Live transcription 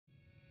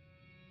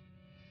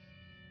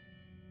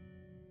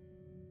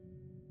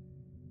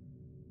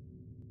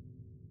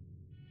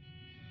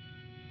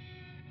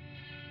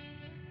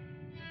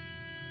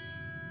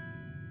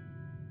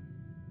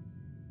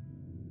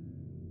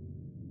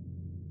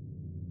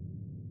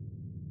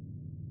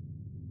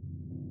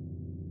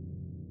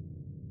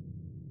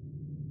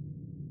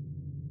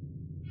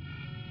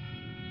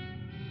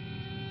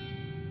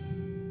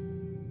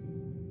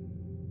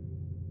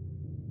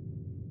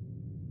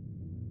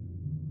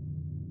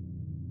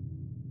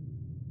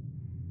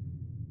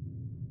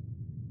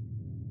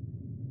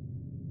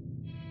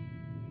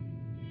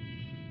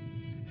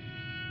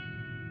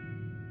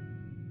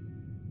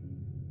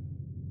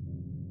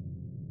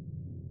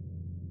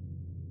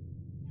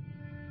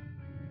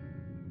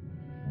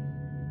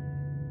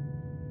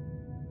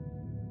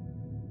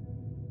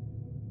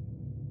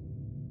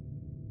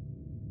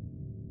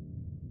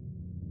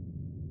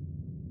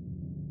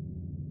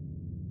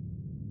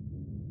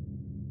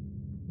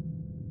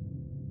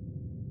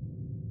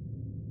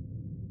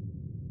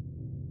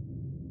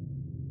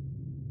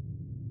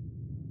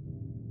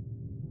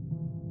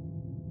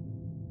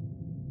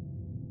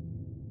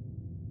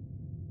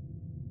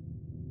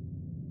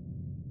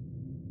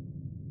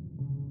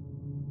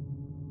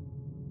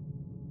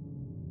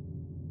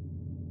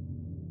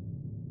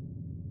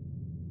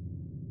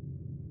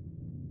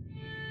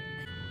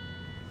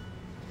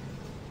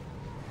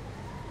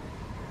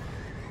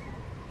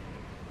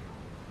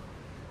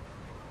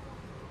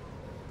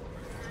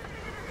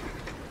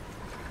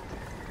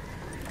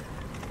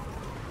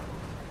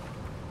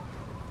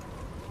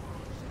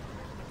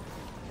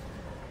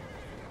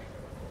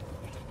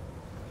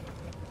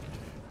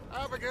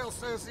Abigail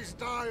says he's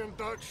dying,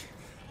 Dutch.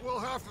 We'll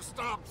have to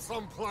stop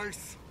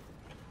someplace.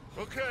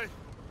 Okay.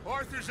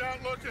 Arthur's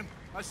out looking.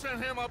 I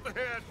sent him up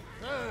ahead.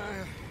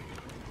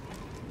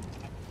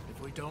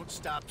 If we don't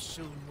stop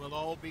soon, we'll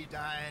all be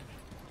dying.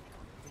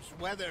 This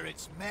weather,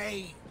 it's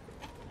May.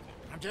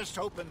 I'm just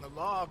hoping the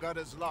law got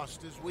as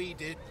lost as we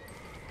did.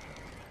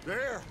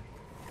 There!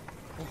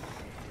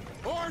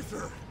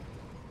 Arthur!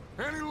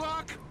 Any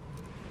luck?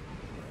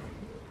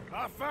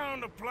 I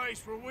found a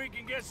place where we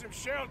can get some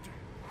shelter.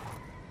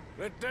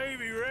 Let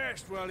Davy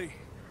rest while he...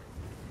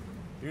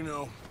 You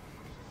know.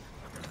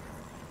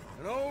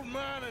 An old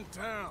mining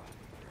town.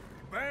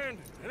 Abandoned.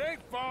 It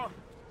ain't far.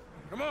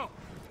 Come on.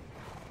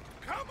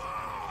 Come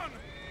on!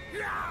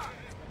 Yeah!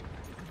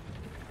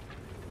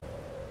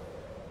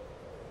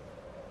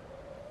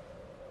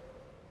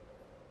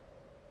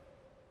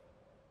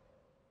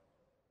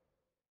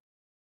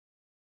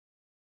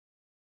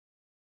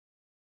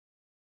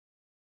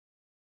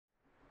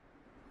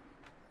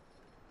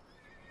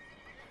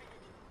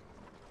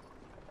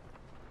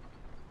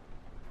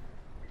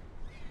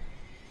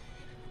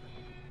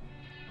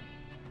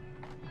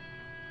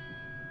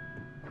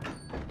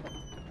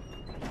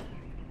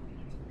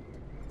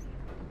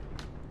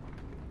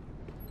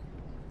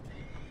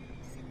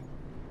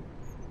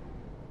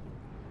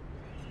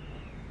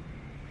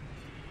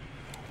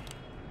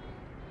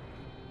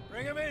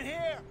 Bring him in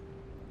here!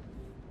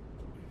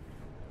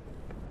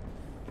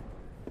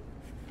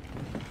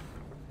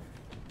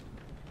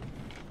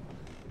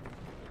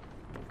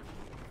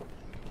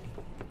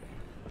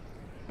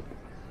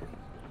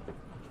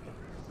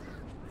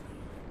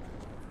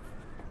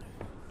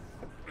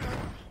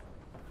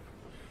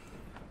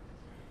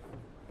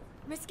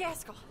 Miss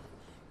Gaskell,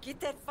 get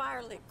that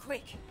fire lit,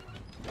 quick.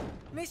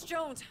 Miss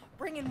Jones,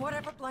 bring in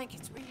whatever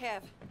blankets we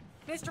have.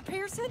 Mr.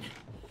 Pearson,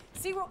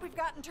 see what we've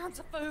got in terms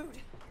of food.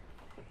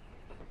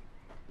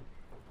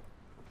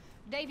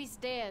 Davy's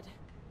dead.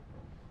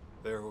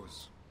 There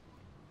was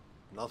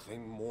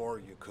nothing more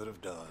you could have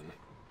done.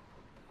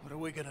 What are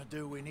we gonna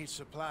do? We need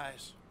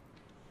supplies.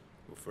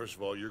 Well, first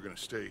of all, you're gonna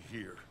stay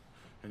here,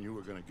 and you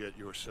were gonna get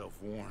yourself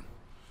warm.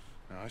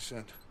 Now, I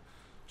sent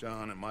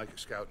John and Micah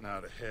scouting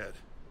out ahead.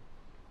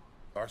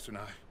 Arthur and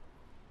I,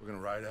 we're gonna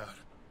ride out,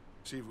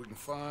 see if we can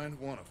find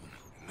one of them.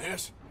 And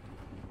this?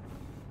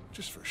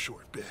 Just for a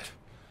short bit.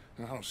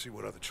 And I don't see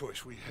what other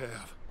choice we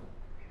have.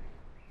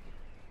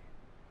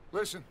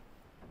 Listen.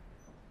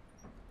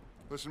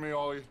 Listen to me,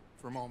 all of you,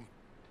 for a moment.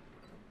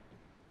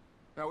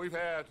 Now, we've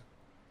had,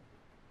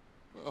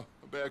 well,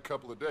 a bad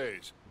couple of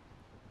days.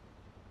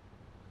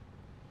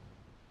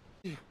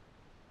 Yeah.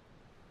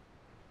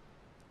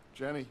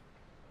 Jenny,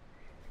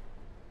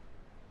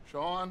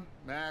 Sean,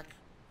 Mac,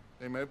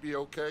 they may be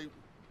okay.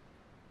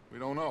 We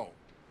don't know.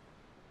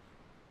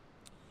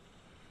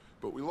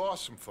 But we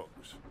lost some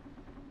folks.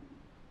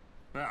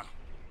 Now,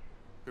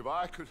 if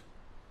I could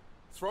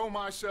throw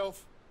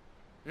myself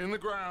in the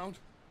ground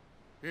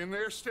in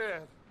their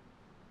stead,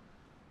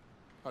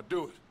 I'd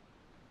do it,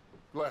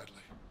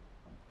 gladly.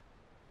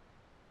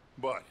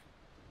 But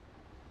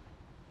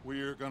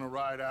we are gonna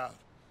ride out,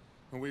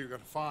 and we are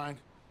gonna find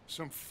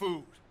some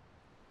food.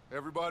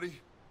 Everybody,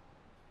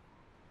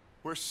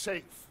 we're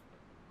safe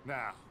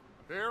now.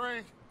 There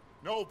ain't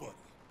nobody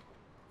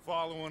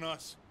following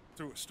us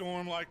through a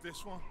storm like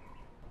this one.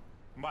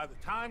 And by the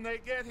time they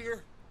get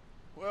here,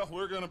 well,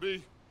 we're gonna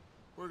be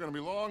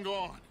long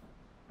gone.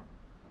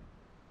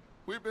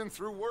 We've been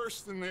through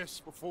worse than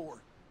this before.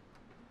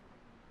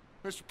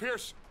 Mr.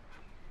 Pearson,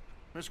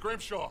 Miss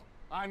Grimshaw,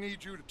 I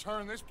need you to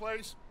turn this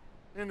place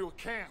into a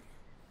camp.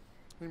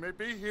 We may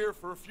be here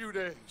for a few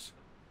days.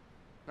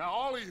 Now,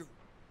 all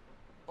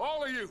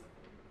of you,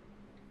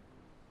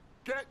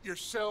 get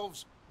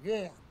yourselves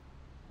warm.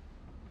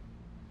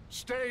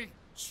 Stay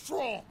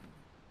strong.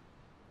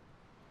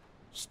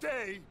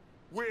 Stay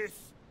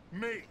with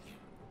me.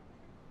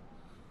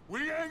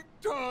 We ain't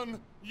done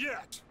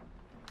yet.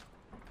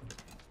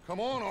 Come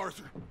on,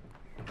 Arthur.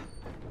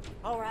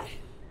 All right.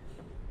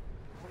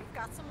 We've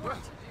got some work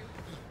to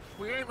do.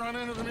 We ain't run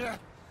into them yet,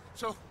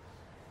 so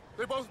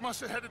they both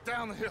must have headed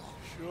down the hill.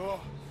 Sure.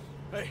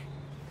 Hey,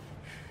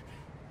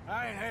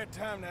 I ain't had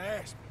time to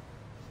ask.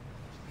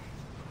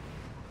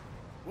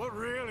 What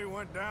really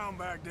went down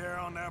back there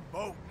on that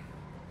boat?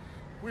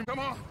 Come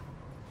on.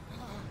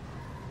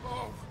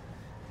 Oh.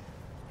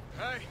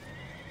 Hey,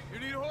 you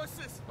need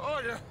horses? Oh,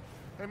 yeah.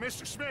 Hey,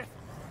 Mr. Smith,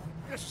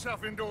 get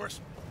yourself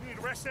indoors. You need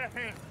to rest that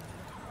hand.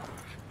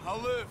 I'll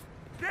live.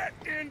 Get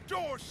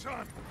indoors,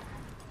 son.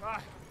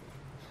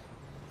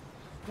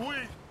 We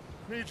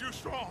need you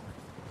strong.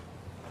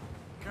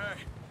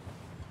 Okay.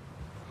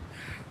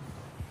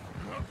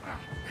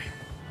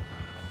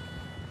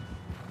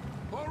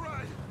 All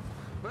right,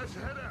 let's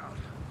head out.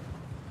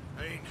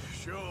 Ain't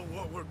sure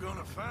what we're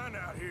gonna find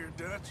out here,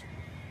 Dutch.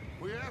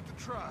 We have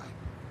to try.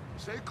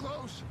 Stay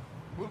close.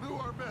 We'll do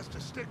our best to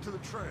stick to the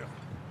trail.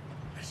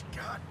 This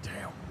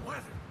goddamn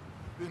weather.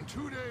 Been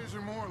 2 days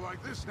or more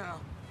like this now.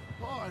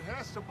 Oh, it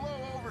has to blow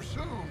over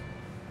soon.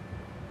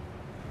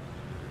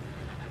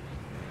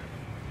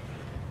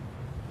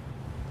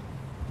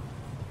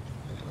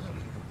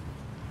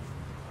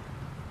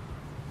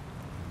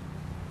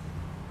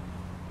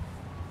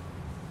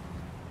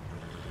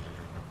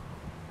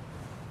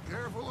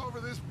 Careful over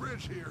this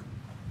bridge here.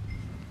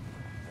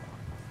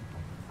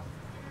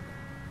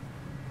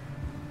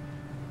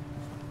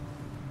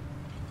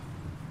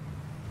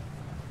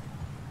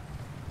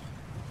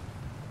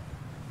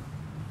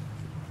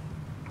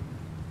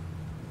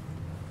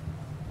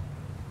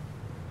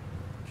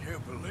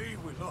 Can't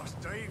believe we lost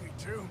Davy,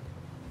 too.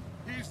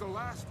 He's the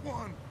last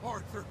one,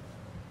 Arthur.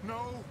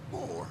 No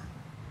more.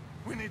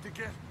 We need to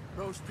get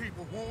those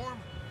people warm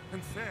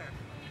and fed.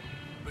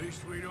 At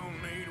least we don't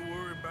need to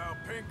worry about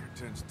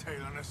Pinkertons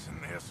tailing us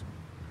in this.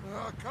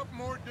 A couple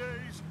more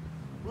days,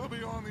 we'll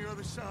be on the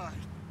other side.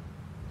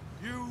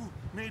 You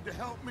need to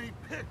help me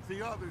pick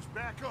the others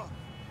back up.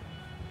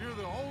 You're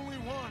the only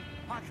one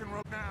I can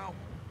rub now.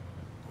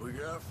 We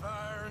got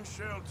fire and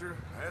shelter.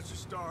 That's a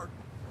start.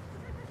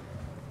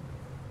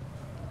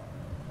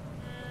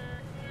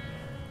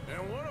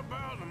 And what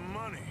about the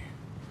money?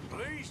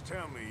 Please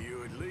tell me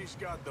you at least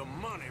got the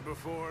money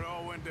before it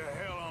all went to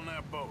hell on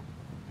that boat.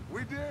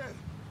 We did.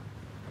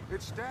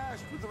 It's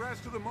stashed with the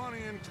rest of the money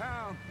in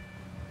town.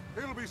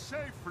 It'll be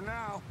safe for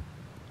now.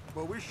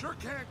 But we sure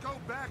can't go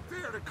back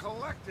there to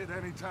collect it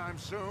anytime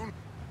soon.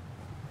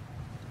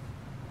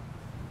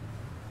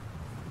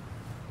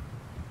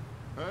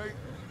 Hey,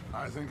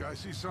 I think I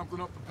see something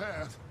up the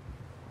path.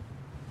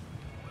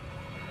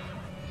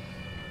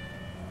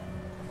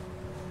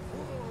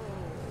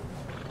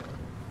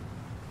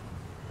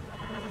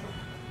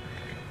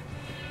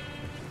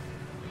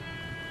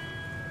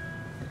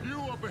 You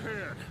up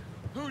ahead.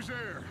 Who's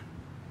there?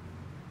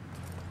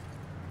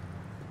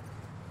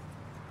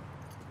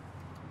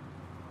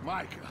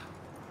 Micah.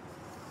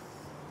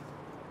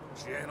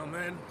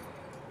 Gentlemen,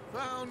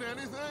 Found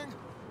anything?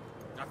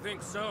 I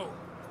think so.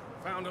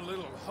 Found a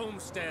little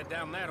homestead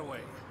down that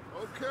way.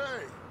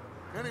 Okay.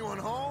 Anyone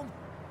home?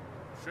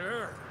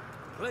 Sure.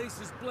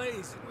 Place is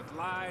blazing with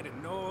light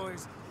and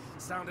noise.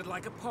 Sounded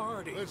like a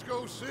party. Let's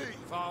go see.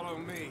 Follow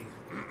me.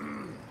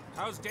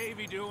 How's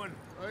Davy doing?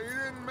 He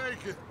didn't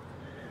make it.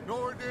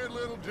 Nor did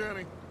little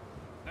Jenny.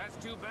 That's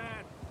too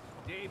bad.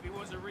 Davy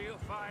was a real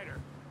fighter.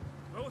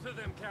 Both of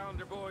them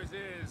Calendar boys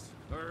is,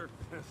 or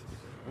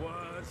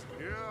was.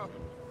 Yeah,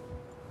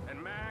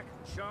 And Mac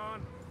and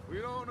Sean, we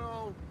don't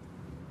know.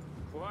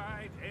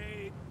 quite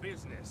a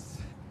business.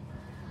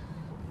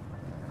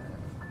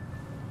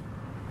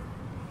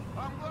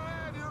 I'm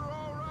glad you're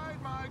all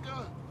right,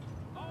 Micah.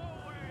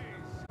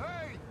 Always!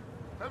 Hey,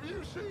 have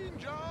you seen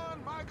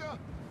John, Micah?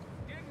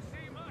 Didn't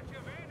see much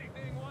of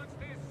anything once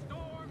this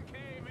storm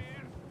came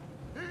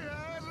in. He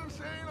hasn't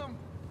seen him.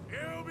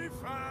 He'll be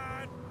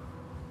fine.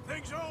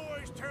 Things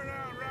always turn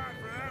out right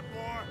for that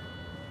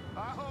boy.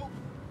 I hope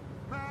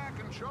Mac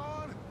and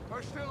Sean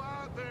are still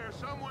out there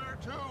somewhere,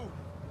 too.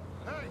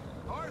 Hey,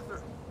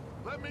 Arthur,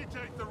 let me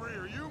take the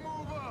rear. You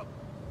move up.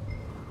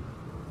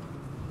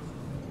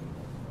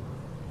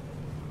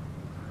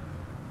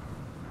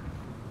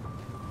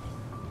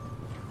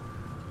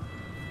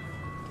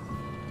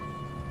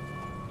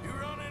 You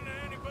run into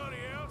anybody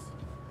else?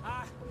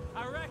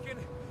 I reckon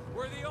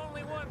we're the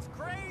only ones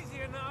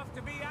crazy enough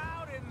to be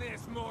out in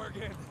this,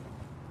 Morgan.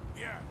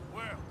 Yeah,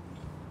 well,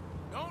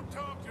 don't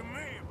talk to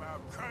me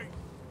about Creighton.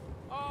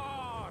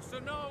 Oh, so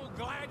no,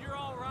 glad you're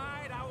all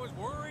right. I was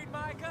worried,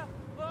 Micah.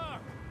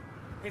 Look,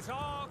 it's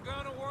all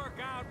gonna work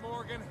out,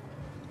 Morgan.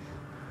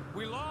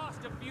 We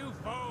lost a few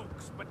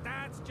folks, but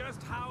that's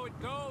just how it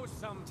goes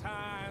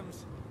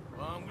sometimes.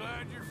 Well, I'm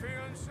glad you're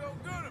feeling so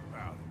good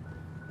about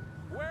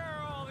it. Where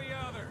are all the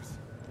others?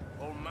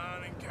 Old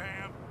mining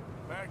camp,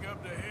 back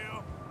up the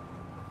hill.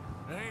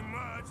 Ain't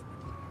much,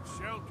 but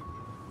shelter.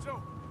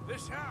 So,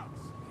 this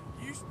house,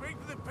 you speak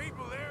to the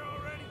people there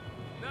already?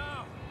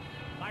 No,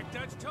 like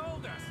Dutch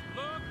told us.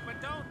 Look, but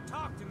don't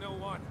talk to no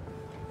one.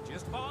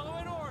 Just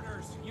following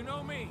orders, you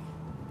know me.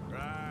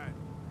 Right.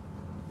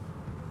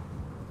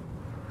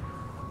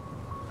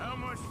 How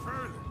much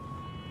further?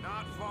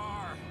 Not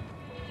far.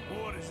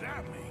 What does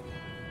that mean?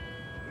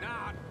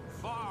 Not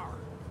far.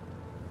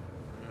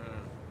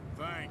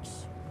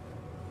 Thanks.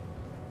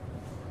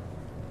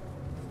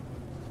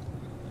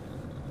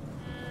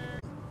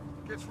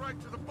 Gets right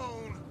to the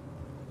bone.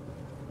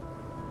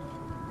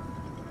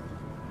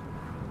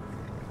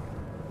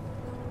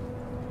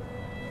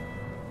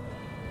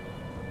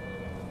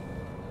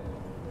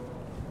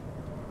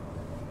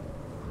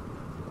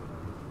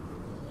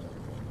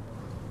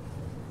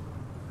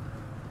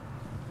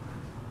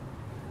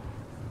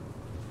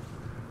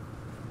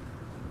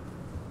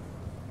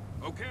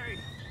 Okay,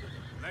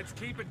 let's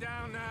keep it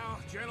down now,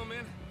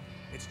 gentlemen.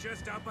 It's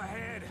just up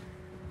ahead.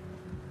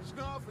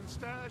 Snuff and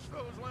stash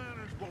those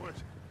lanterns,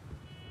 boys.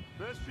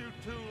 Best you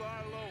two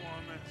lie low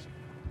on this.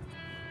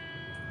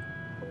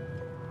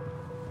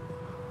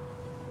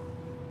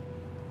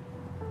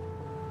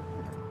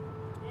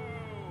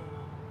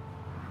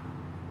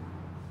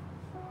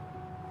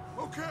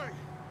 Okay,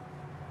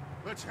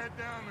 let's head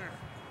down there.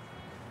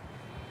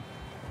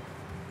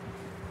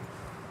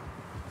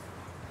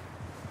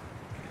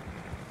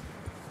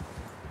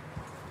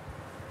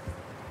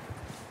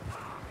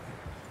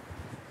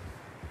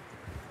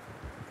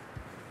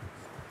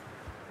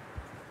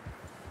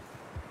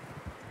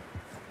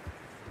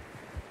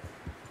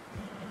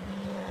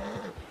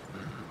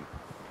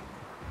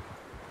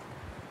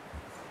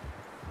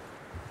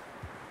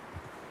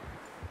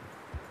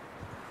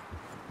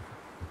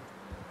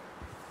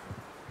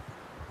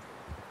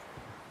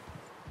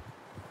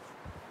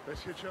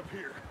 Let's hitch up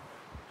here.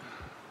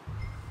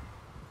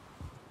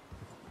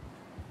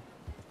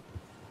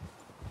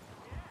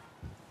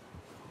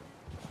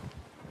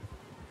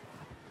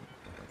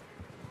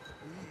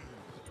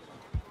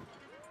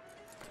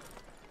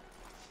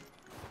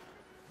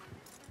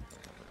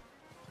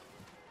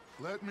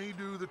 Let me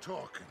do the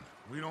talking.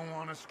 We don't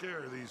want to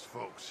scare these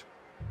folks.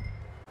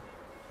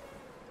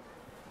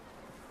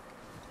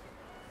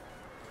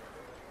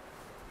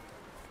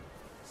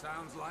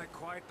 Sounds like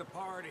quite the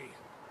party.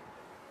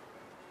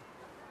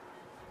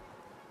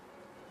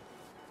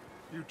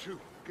 You two,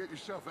 get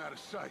yourself out of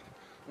sight.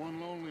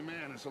 One lonely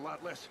man is a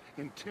lot less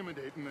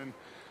intimidating than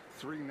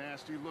three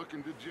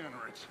nasty-looking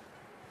degenerates.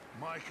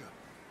 Micah,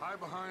 hide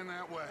behind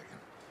that wagon.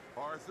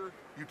 Arthur,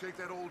 you take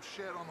that old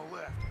shed on the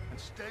left, and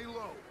stay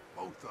low,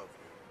 both of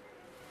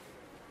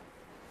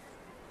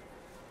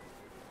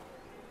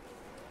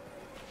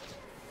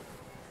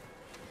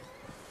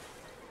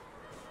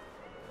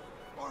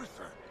you.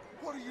 Arthur,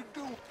 what are you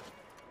doing?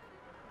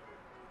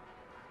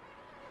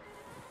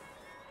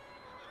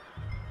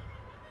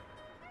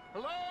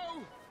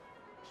 Hello?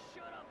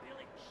 Shut up,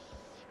 Billy.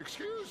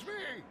 Excuse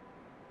me?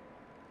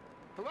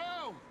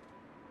 Hello?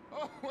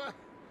 Oh, well,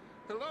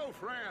 hello,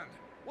 friend.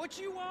 What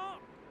you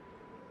want?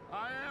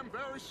 I am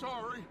very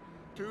sorry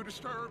to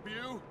disturb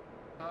you.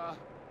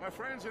 My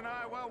friends and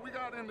I, well, we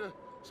got into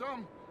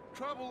some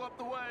trouble up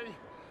the way,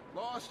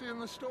 lost in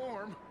the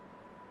storm.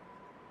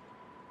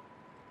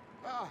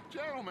 Ah,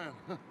 gentlemen.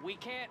 We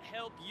can't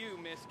help you,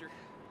 mister.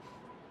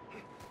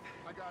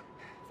 I got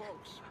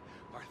folks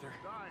Arthur.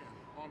 dying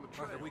on the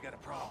trail. Arthur, we got a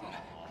problem.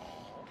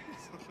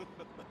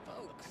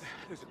 Folks.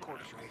 There's a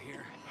corpse right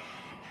here.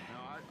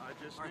 Now, I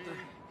just Arthur, need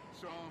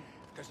some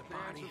there's a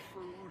cans body of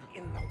food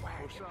in the or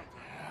wagon.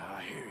 something.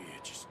 I hear you.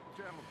 Just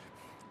Gentlemen,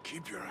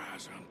 keep your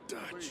eyes on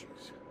Dutch.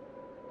 please.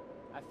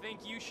 I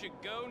think you should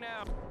go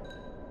now.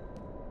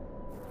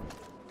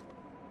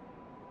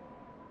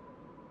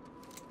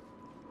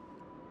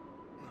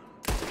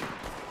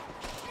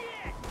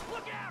 Shit!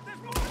 Look out!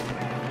 There's more!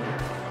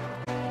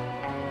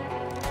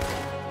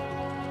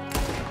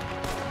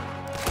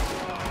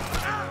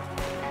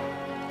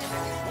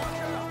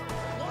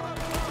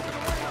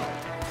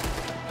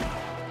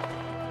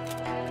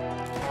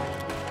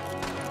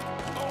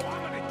 Oh,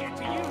 I'm gonna get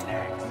to you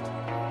next!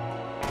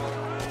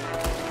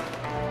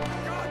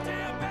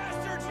 Goddamn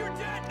bastards! You're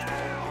dead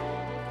now!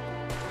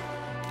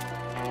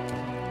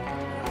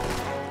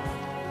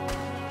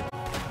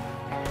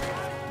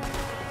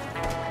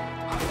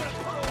 I'm gonna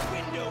put a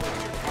window in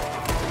your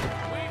car!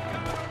 We've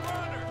got a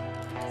runner!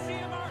 See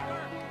him,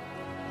 Arthur?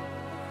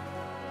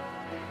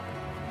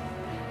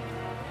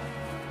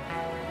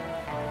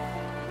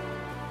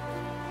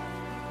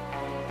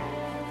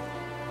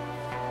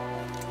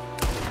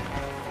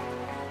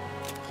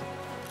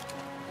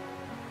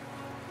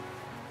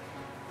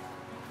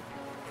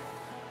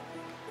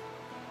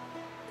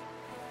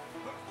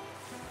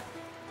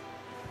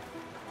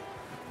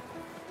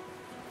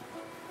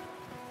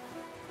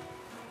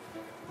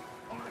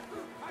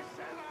 Arthur, I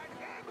said I'd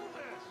handle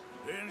this.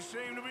 Didn't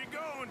seem to be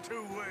going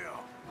too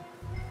well.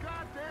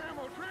 Goddamn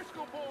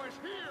O'Driscoll boys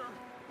here.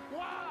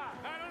 Why?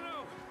 I don't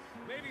know.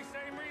 Maybe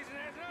same reason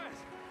as us.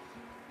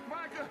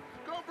 Micah,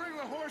 go bring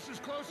the horses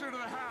closer to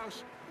the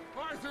house.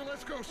 Arthur,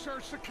 let's go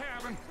search the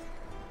cabin.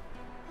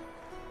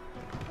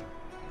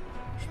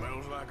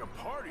 Smells like a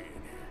party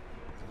in here.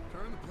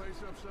 Turn the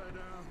place upside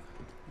down.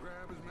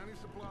 Grab as many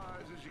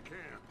supplies as you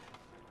can.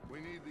 We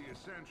need the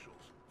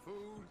essentials.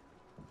 Food,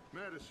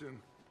 medicine,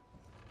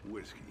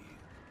 whiskey.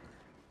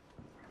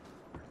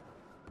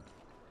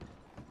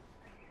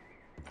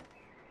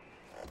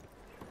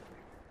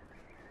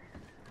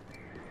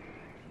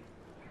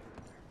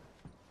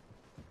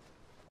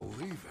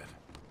 Believe it.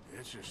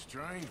 It's a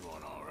strange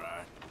one, all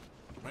right.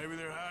 Maybe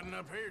they're hiding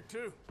up here,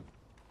 too.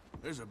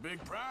 There's a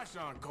big price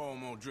on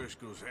Colm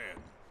O'Driscoll's head.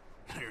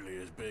 Nearly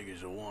as big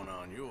as the one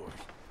on yours.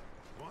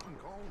 One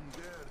Colm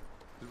dead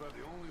is about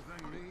the only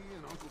thing me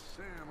and Uncle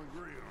Sam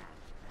agree on.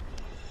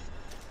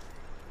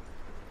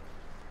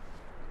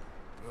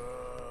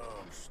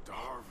 I'm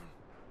starving.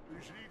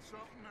 You should eat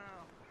something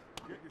now.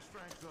 Get your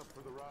strength up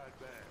for the ride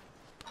back.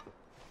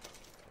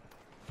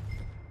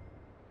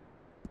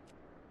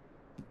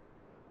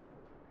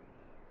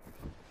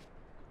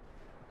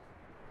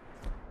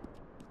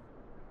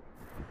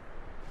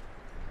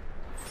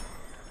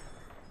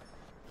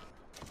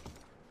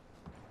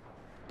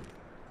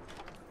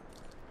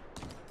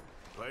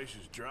 Place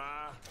is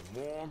dry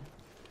and warm.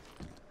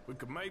 We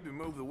could maybe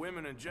move the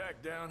women and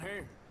Jack down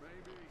here.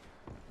 Maybe.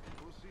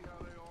 We'll see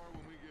how they are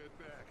when we get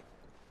back.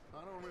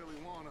 I don't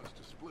really want us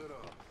to split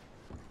up.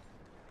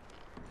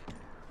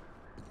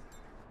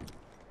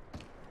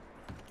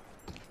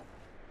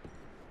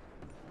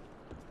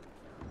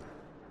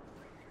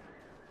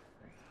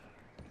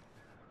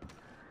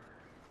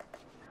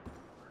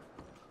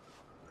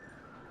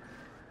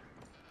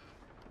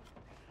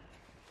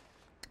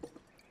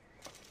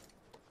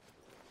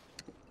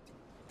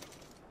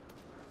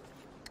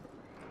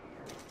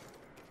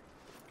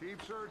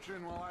 Keep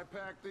searching while I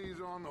pack these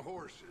on the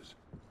horses.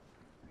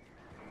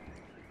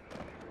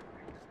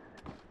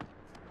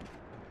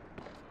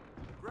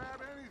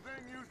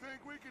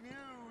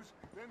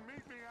 then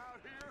meet me out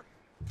here?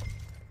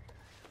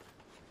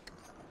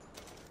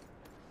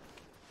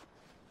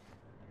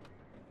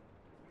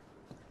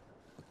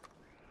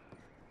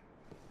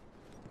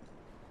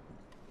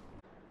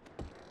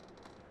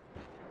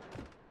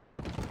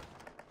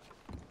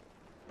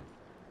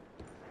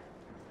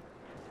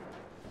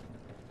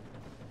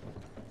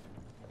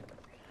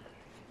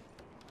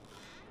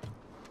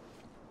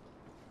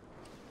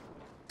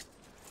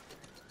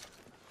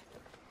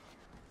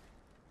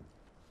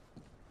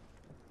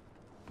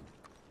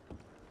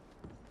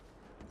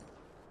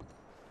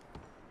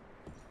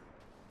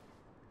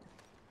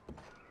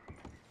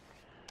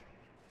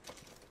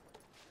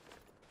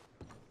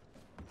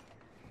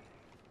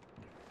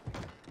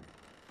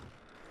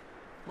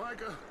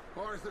 Micah,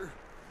 Arthur,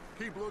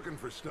 keep looking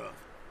for stuff.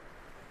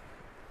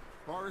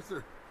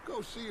 Arthur,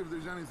 go see if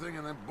there's anything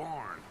in that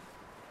barn.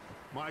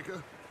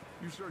 Micah,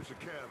 you search the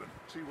cabin,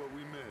 see what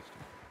we missed.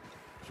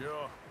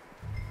 Sure.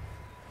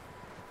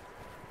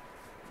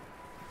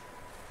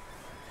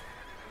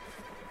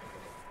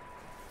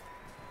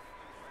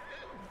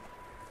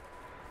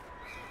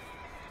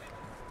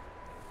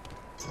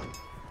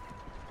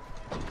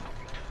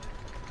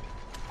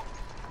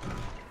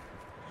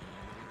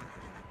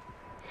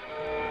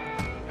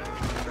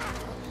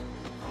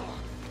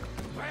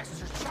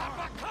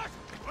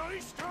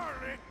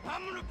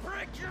 I'm gonna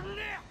break your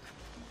neck!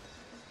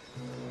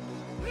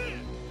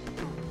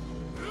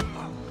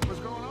 What's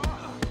going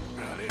on?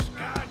 Now, this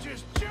guy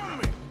just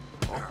jumped me!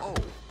 Oh,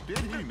 did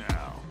he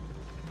now?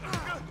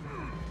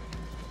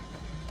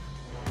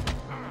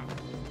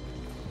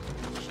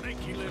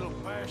 Sneaky little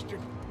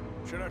bastard.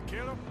 Should I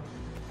kill him?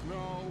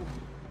 No.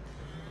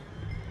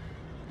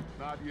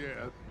 Not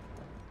yet.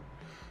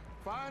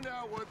 Find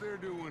out what they're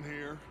doing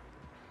here,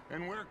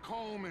 and where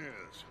Colm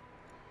is.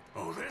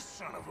 Oh, this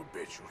son of a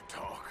bitch will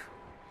talk.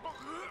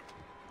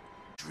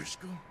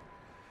 Driscoll?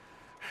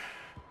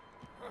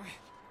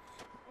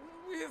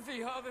 With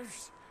the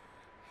others.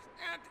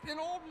 At an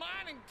old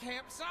mining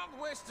camp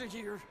southwest of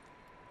here.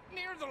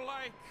 Near the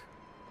lake.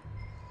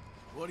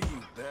 What are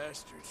you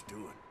bastards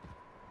doing?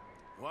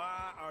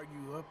 Why are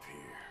you up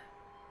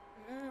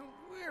here?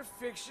 We're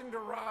fixing to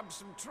rob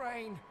some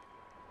train.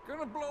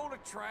 Gonna blow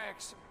the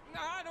tracks.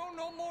 I don't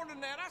know more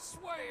than that, I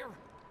swear.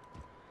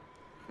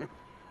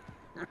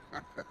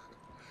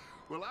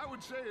 Well, I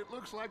would say it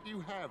looks like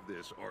you have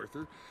this,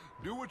 Arthur.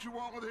 Do what you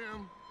want with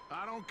him.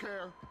 I don't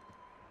care.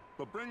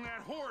 But bring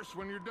that horse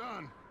when you're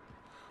done.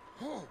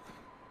 Oh.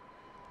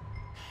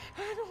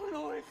 I don't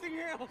know anything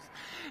else.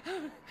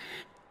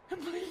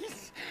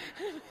 Please.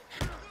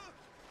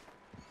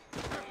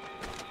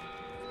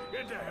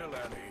 Get the hell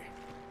out of here.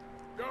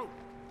 Go!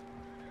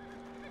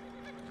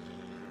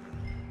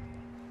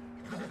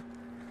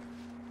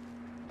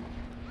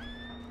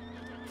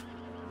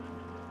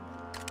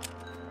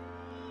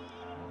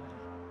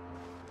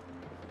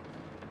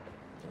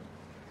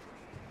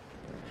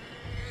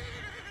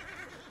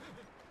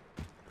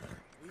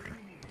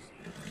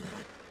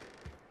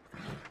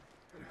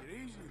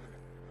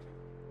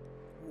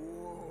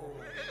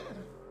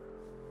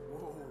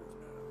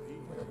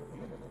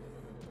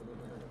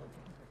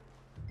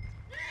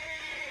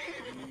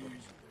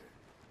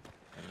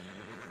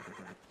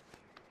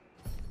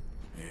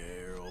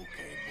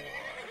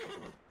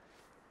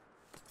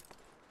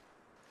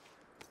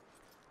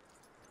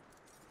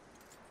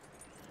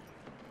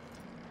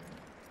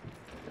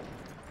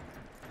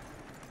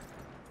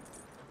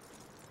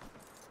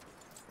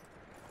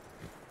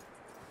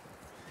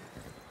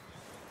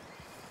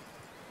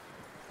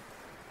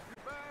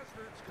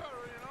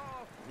 Scurrying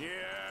off.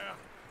 Yeah.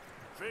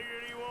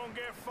 Figured he won't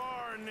get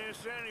far in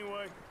this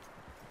anyway.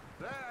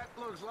 That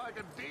looks like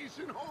a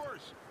decent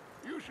horse.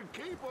 You should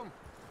keep him.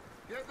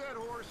 Get that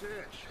horse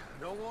hitched.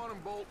 Don't want him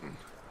bolting.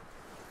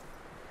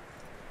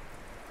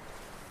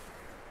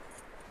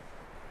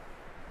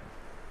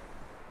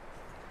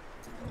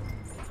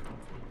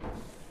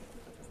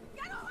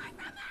 Get away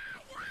from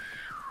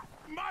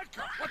me!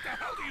 Micah, what the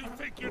hell do you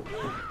think you're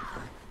doing?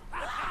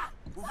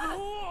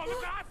 Whoa,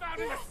 look what I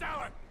found in the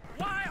cellar!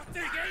 Wild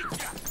thing, ain't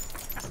ya?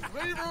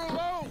 Leave her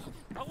alone!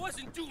 I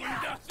wasn't doing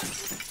nothing.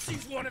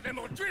 She's one of them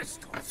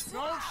O'Driscolls.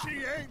 No,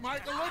 she ain't,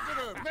 Micah. Look at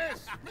her.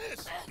 Miss!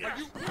 Are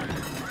you...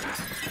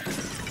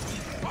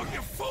 Oh,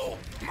 you fool!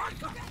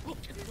 Micah!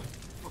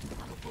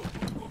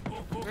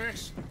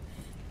 Miss,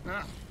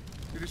 now,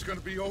 it is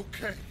gonna be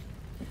okay.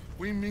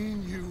 We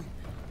mean you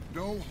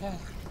no harm.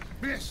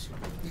 Miss!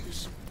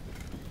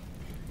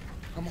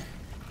 Come on.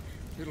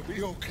 It'll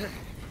be okay.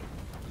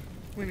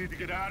 We need to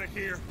get out of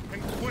here,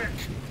 and quick.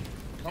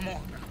 Come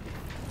on now.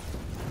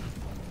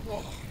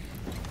 Oh.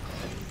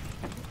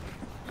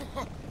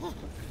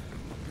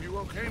 You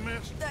okay,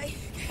 miss? They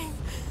came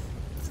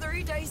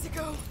 3 days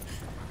ago.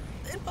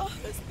 And my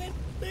husband,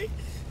 they...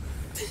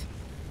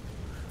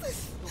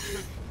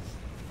 Okay.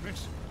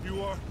 Miss,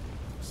 you are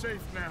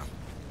safe now.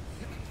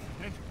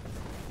 And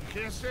you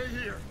can't stay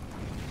here.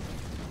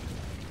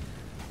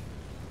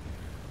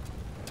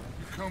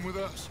 You come with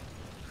us.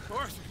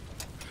 Arthur!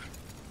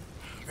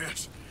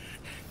 Miss,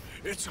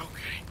 it's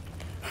okay.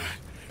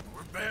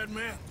 We're bad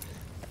men.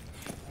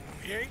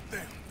 He ain't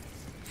them.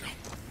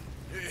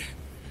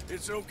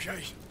 It's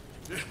okay.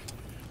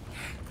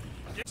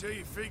 Till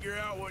you figure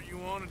out what you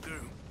want to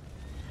do.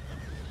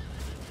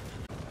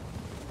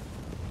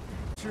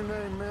 What's your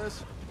name,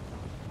 miss?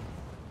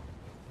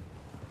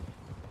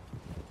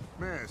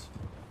 Miss.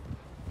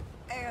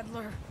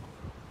 Adler.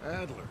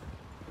 Adler.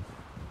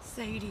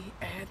 Sadie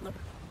Adler.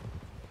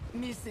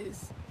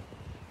 Mrs.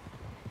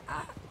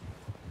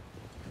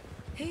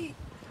 He...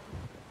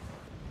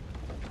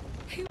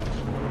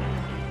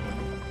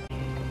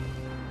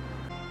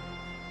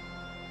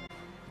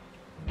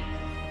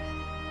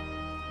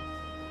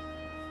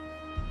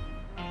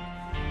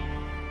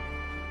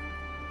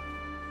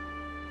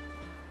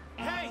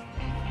 Hey!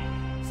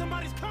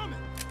 Somebody's coming!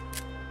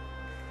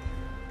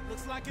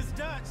 Looks like it's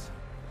Dutch.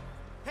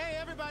 Hey,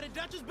 everybody,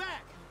 Dutch is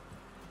back!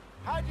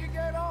 How'd you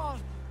get on?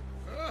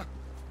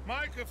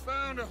 Micah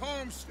found a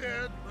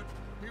homestead, but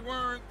we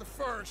weren't the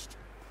first.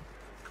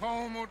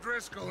 Colm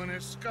O'Driscoll and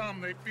his scum,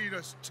 they beat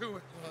us to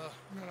it.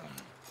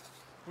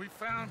 We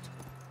found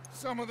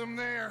some of them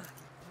there,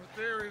 but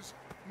there is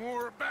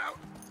more about,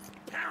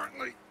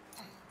 apparently.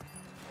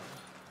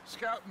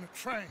 Scouting the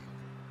train.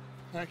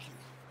 Thank you.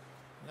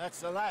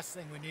 That's the last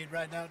thing we need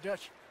right now,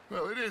 Dutch.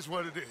 Well, it is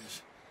what it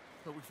is.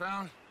 But we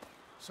found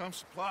some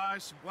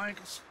supplies, some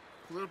blankets,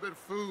 a little bit of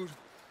food,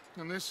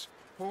 and this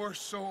poor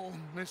soul,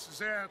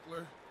 Mrs.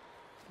 Adler,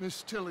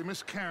 Miss Tilly,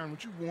 Miss Karen,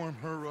 would you warm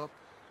her up?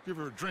 Give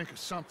her a drink or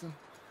something?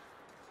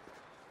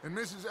 And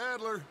Mrs.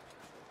 Adler,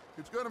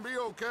 it's gonna be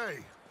okay.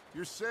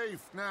 You're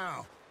safe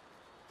now.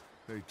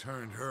 They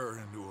turned her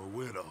into a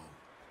widow.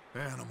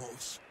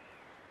 Animals.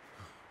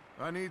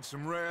 I need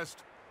some rest.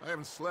 I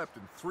haven't slept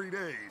in 3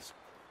 days.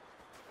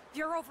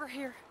 You're over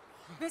here.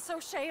 Miss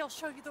O'Shea will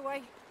show you the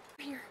way.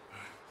 Here.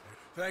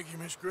 Thank you,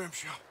 Miss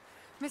Grimshaw.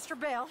 Mr.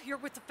 Bell, you're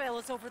with the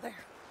fellas over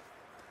there.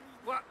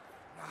 What?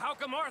 How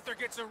come Arthur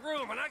gets a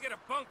room and I get a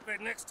bunk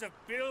bed next to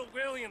Bill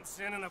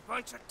Williamson and a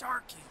bunch of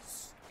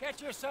darkies?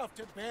 Get yourself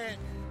to bed.